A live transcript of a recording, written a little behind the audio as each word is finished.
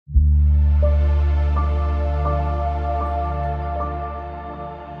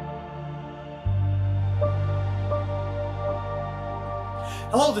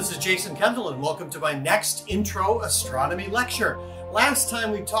Hello, this is Jason Kendall and welcome to my next Intro Astronomy lecture. Last time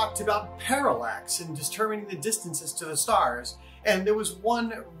we talked about parallax and determining the distances to the stars, and there was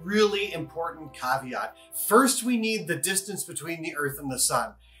one really important caveat. First, we need the distance between the Earth and the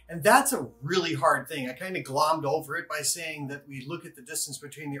Sun. And that's a really hard thing. I kind of glommed over it by saying that we look at the distance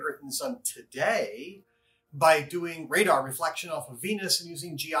between the Earth and the Sun today by doing radar reflection off of Venus and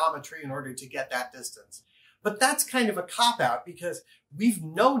using geometry in order to get that distance. But that's kind of a cop-out because we've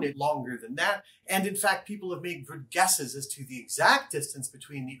known it longer than that. And in fact, people have made good guesses as to the exact distance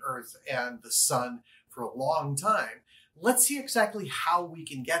between the Earth and the Sun for a long time. Let's see exactly how we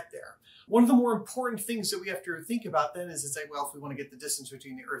can get there. One of the more important things that we have to think about then is to say, well, if we want to get the distance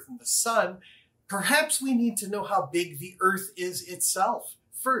between the Earth and the Sun, perhaps we need to know how big the Earth is itself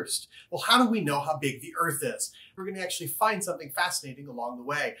first. Well, how do we know how big the Earth is? We're going to actually find something fascinating along the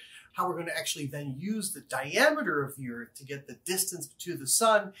way. How we're going to actually then use the diameter of the Earth to get the distance to the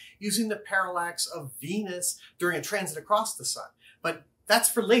Sun using the parallax of Venus during a transit across the Sun. But that's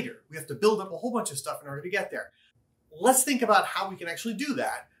for later. We have to build up a whole bunch of stuff in order to get there. Let's think about how we can actually do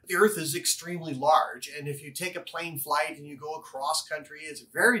that. The Earth is extremely large, and if you take a plane flight and you go across country, it's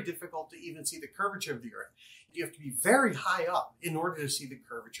very difficult to even see the curvature of the Earth. You have to be very high up in order to see the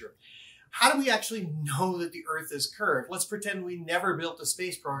curvature. How do we actually know that the Earth is curved? Let's pretend we never built a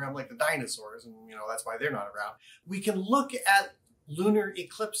space program like the dinosaurs, and that's why they're not around. We can look at lunar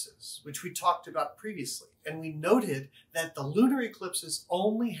eclipses, which we talked about previously, and we noted that the lunar eclipses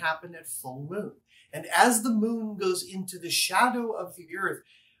only happen at full moon. And as the moon goes into the shadow of the Earth,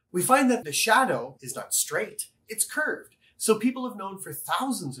 we find that the shadow is not straight, it's curved. So people have known for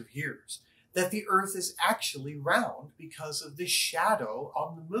thousands of years that the Earth is actually round because of the shadow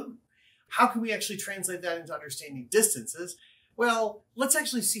on the moon. How can we actually translate that into understanding distances? Well, let's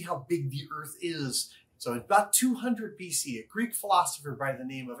actually see how big the Earth is. So in about 200 BC, a Greek philosopher by the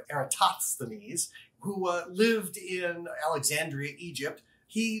name of Eratosthenes, who lived in Alexandria, Egypt,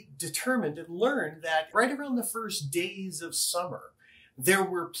 he determined and learned that right around the first days of summer, there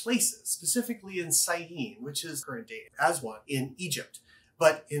were places, specifically in Syene, which is current day Aswan in Egypt.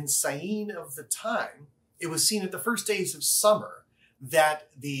 But in Syene of the time, it was seen at the first days of summer that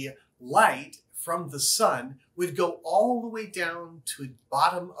the light from the sun would go all the way down to the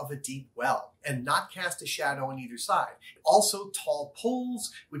bottom of a deep well and not cast a shadow on either side. Also, tall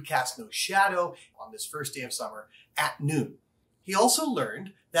poles would cast no shadow on this first day of summer at noon. He also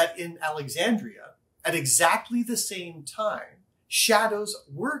learned that in Alexandria, at exactly the same time, shadows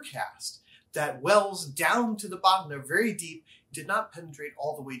were cast, that wells down to the bottom, they're very deep, did not penetrate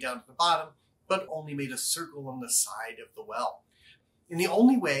all the way down to the bottom, but only made a circle on the side of the well. And the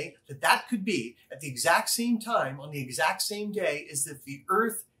only way that that could be at the exact same time, on the exact same day, is that the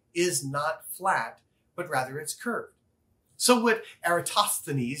Earth is not flat, but rather it's curved. So what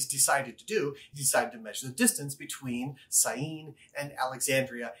Eratosthenes decided to do, he decided to measure the distance between Syene and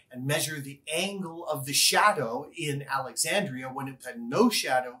Alexandria and measure the angle of the shadow in Alexandria when it had no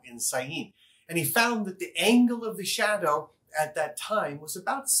shadow in Syene. And he found that the angle of the shadow at that time was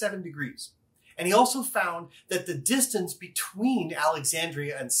about 7 degrees. And he also found that the distance between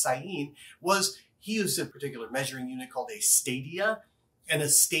Alexandria and Syene was, he used a particular measuring unit called a stadia, and a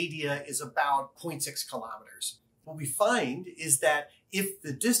stadia is about 0.6 kilometers. What we find is that if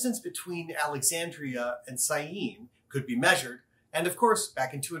the distance between Alexandria and Syene could be measured, and of course,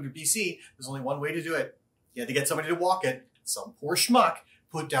 back in 200 BC, there's only one way to do it. You had to get somebody to walk it. Some poor schmuck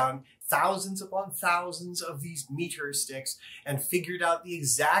put down thousands upon thousands of these meter sticks and figured out the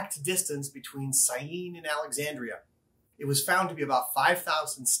exact distance between Syene and Alexandria. It was found to be about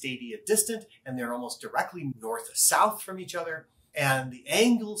 5,000 stadia distant, and they're almost directly north-south from each other. And the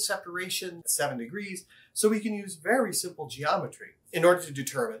angle separation, 7 degrees, so we can use very simple geometry in order to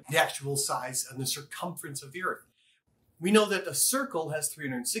determine the actual size and the circumference of the Earth. We know that a circle has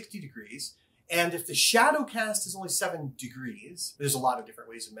 360 degrees, and if the shadow cast is only 7 degrees, there's a lot of different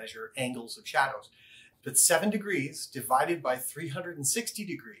ways to measure angles of shadows, but 7 degrees divided by 360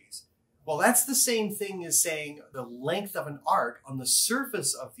 degrees, well, that's the same thing as saying the length of an arc on the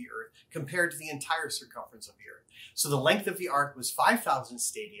surface of the Earth compared to the entire circumference of the Earth. So the length of the arc was 5,000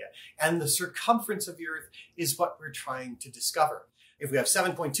 stadia, and the circumference of the Earth is what we're trying to discover. If we have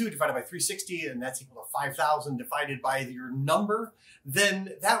 7.2 divided by 360, and that's equal to 5,000 divided by your number,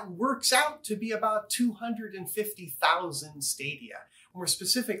 then that works out to be about 250,000 stadia. More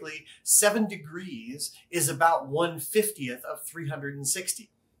specifically, 7 degrees is about 1/50th of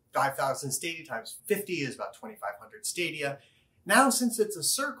 360. 5,000 stadia times 50 is about 2,500 stadia. Now, since it's a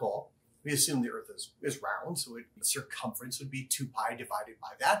circle, we assume the Earth is round, so the circumference would be 2 pi divided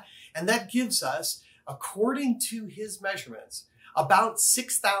by that. And that gives us, according to his measurements, about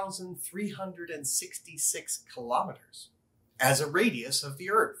 6,366 kilometers as a radius of the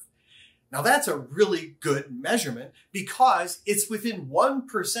Earth. Now that's a really good measurement because it's within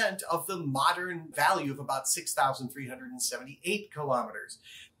 1% of the modern value of about 6,378 kilometers.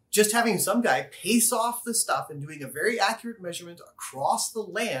 Just having some guy pace off the stuff and doing a very accurate measurement across the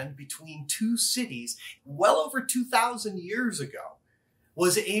land between two cities well over 2,000 years ago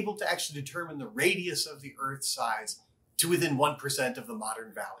was able to actually determine the radius of the Earth's size to within 1% of the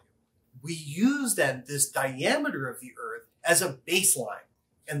modern value. We use then this diameter of the Earth as a baseline.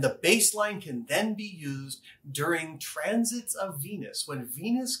 And the baseline can then be used during transits of Venus. When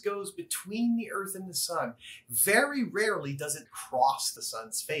Venus goes between the Earth and the Sun, very rarely does it cross the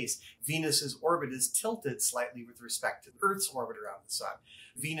Sun's face. Venus's orbit is tilted slightly with respect to Earth's orbit around the Sun.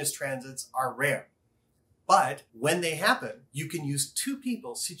 Venus transits are rare. But when they happen, you can use two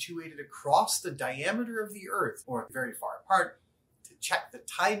people situated across the diameter of the Earth, or very far apart, to check the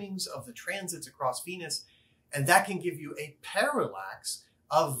timings of the transits across Venus. And that can give you a parallax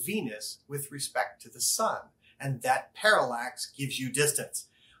of Venus with respect to the Sun. And that parallax gives you distance.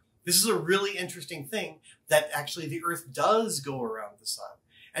 This is a really interesting thing that actually the Earth does go around the Sun.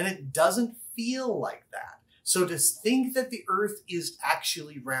 And it doesn't feel like that. So to think that the Earth is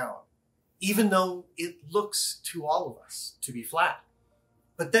actually round, even though it looks to all of us to be flat,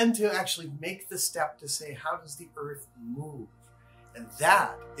 but then to actually make the step to say, how does the Earth move? And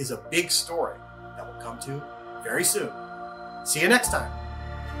that is a big story that we'll come to very soon. See you next time.